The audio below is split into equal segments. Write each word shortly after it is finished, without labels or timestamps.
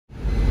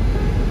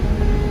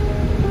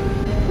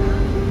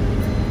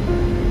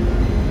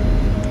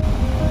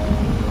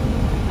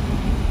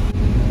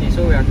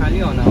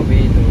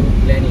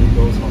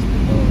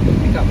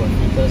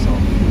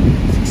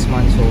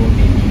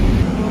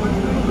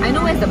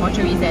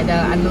mortuary is at the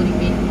unloading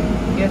bay.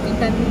 You have to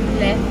turn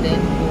left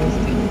then go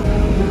straight.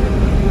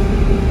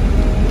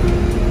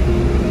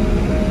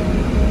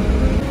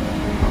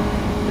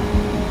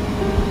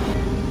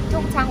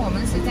 通常我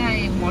们是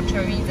在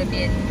mortuary 这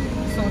边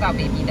收到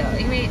baby 的，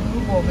因为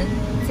如果我们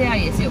现在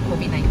也是有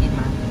COVID-19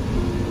 嘛，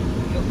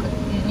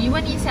你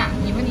问一下，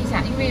因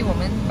为我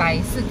们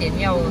by 4点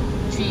要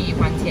去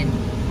还钱。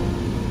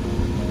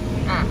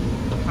啊，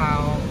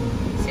好，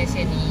谢谢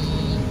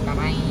你，拜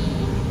拜。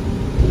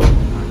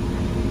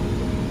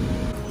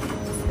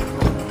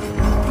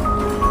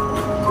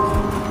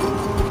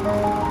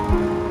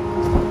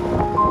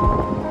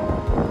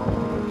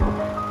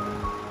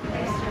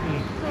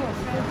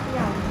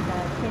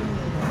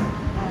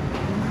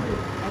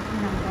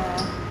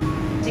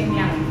尽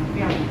量不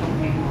要移动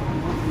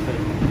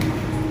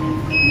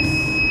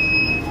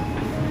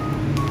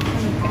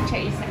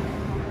check 一下。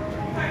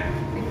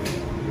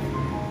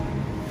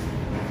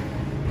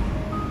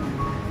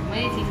我们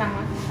一起放吗？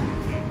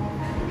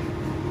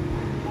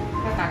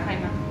要打开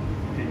吗？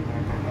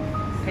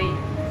可以。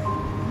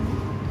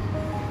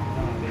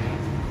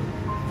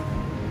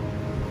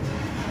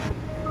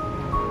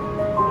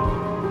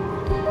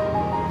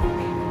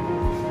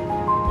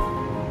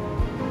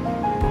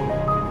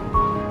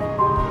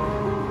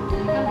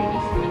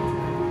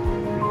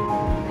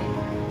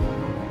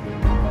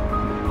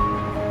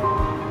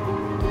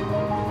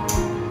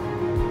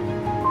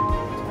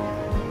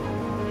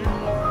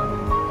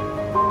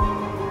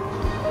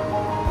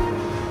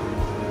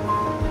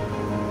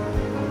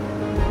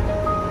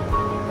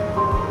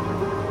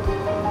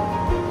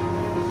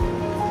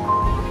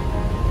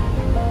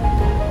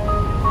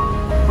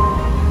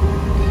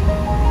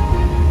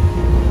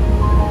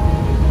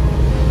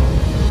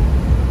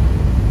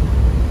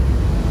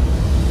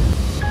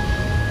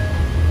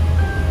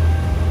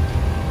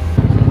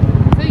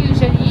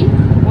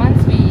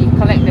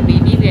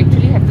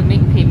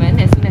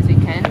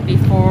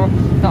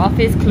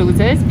Office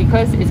closes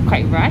because it's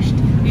quite rushed.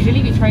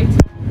 Usually we try to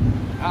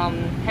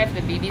have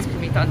the babies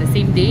cremated on the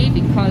same day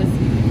because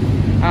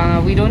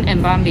we don't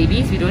embalm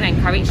babies. We don't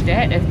encourage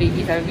that as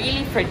babies are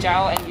really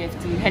fragile and you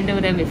have to handle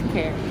them with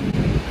care.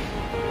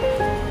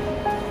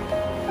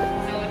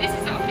 So this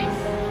is the office.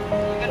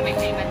 You can make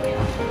payment here.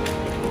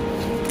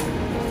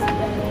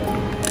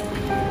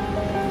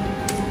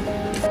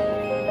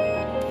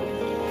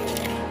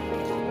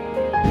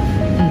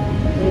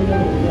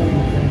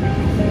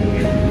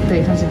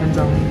 Okay, 30分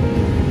钟。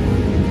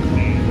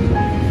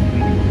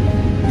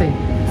对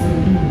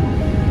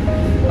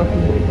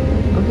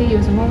，OK，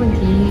有什么问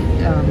题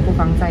不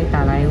妨再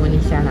打来问一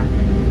下啦。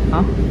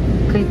好，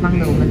可以帮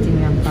的我们尽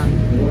量帮。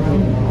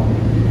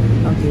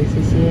OK，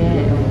 谢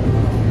谢。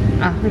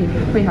啊，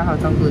会好好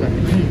照顾的。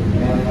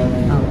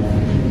好，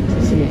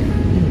谢谢。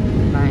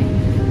拜。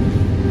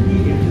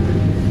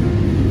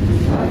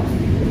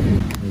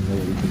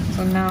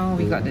So now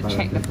we got to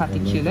check the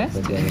particulars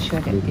to ensure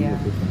that they are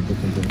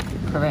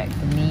correct,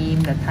 the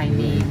name, the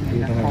timing,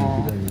 and the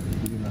call.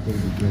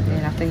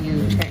 Then after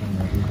you check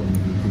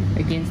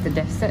against the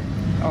death cert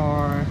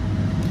or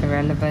the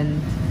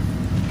relevant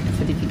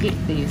certificate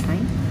that you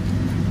sign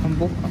on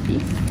both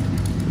copies,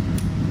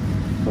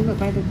 followed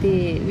by the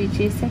date, which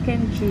is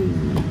 2nd June.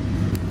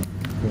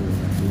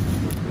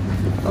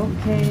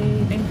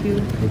 Okay, thank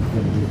you.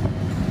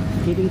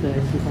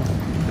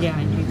 Yeah,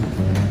 I do.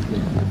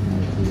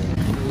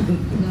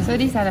 So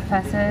these are the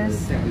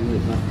passes,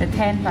 the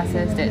 10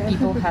 passes that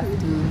people have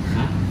to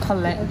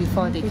collect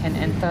before they can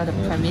enter the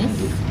premise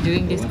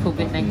during this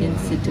COVID-19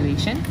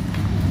 situation.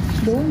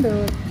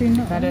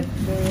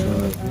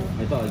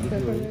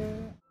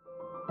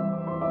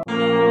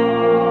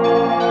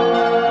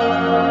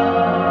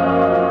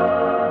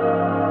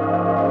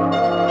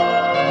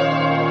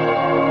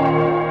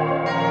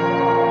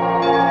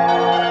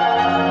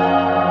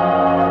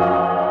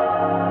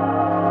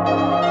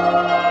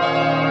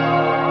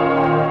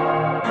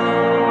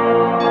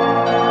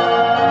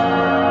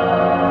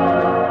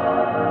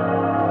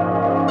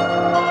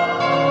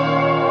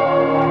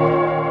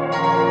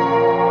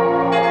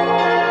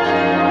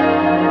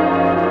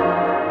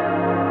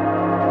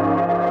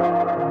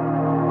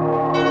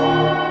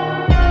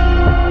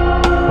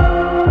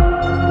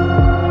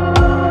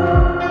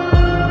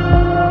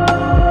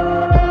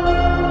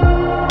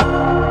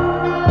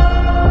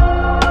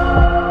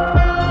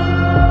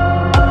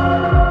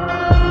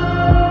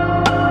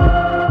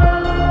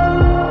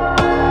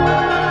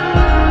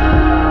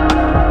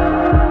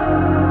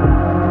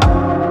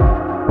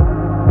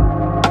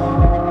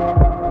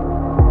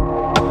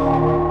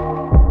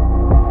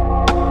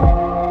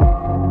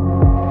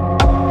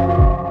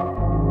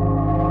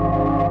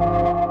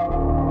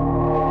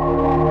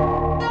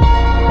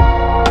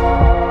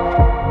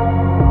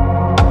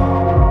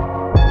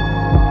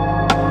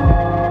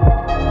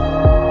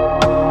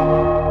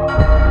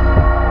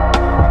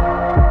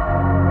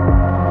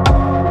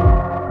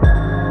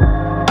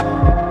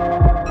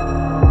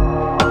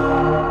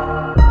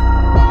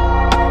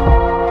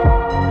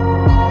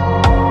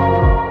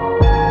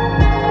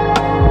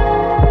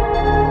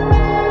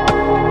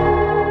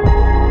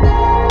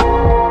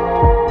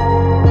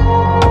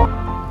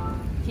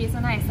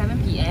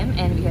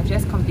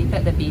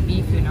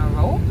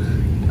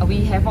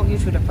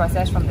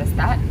 process from the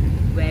start,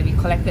 where we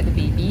collected the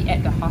baby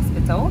at the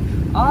hospital,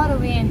 all the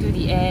way until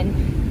the end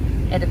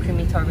at the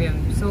crematorium.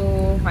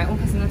 So my own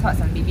personal thoughts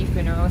on baby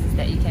funerals is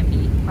that it can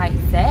be quite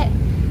sad,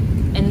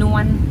 and no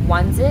one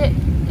wants it.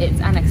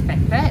 It's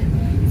unexpected.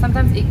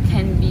 Sometimes it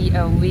can be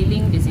a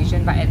willing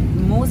decision, but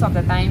most of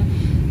the time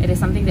it is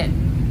something that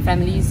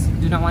families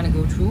do not want to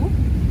go through.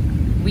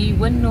 We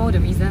wouldn't know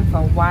the reason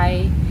for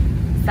why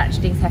such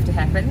things have to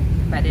happen,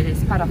 but it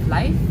is part of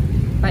life.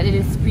 But it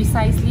is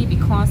precisely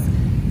because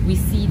we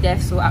see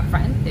death so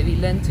upfront that we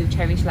learn to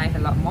cherish life a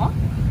lot more.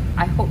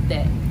 I hope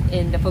that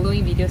in the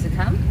following videos to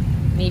come,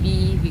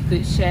 maybe we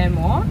could share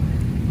more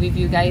with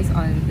you guys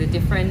on the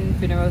different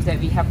funerals that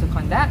we have to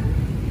conduct.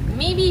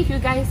 Maybe if you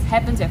guys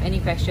happen to have any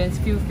questions,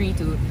 feel free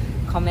to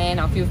comment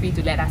or feel free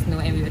to let us know,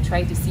 and we will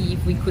try to see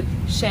if we could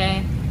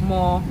share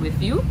more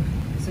with you.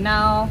 So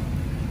now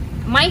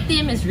my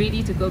team is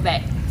ready to go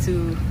back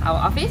to our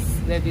office,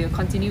 where we will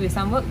continue with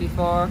some work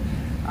before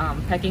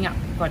packing up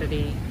for the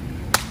day.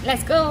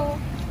 Let's go!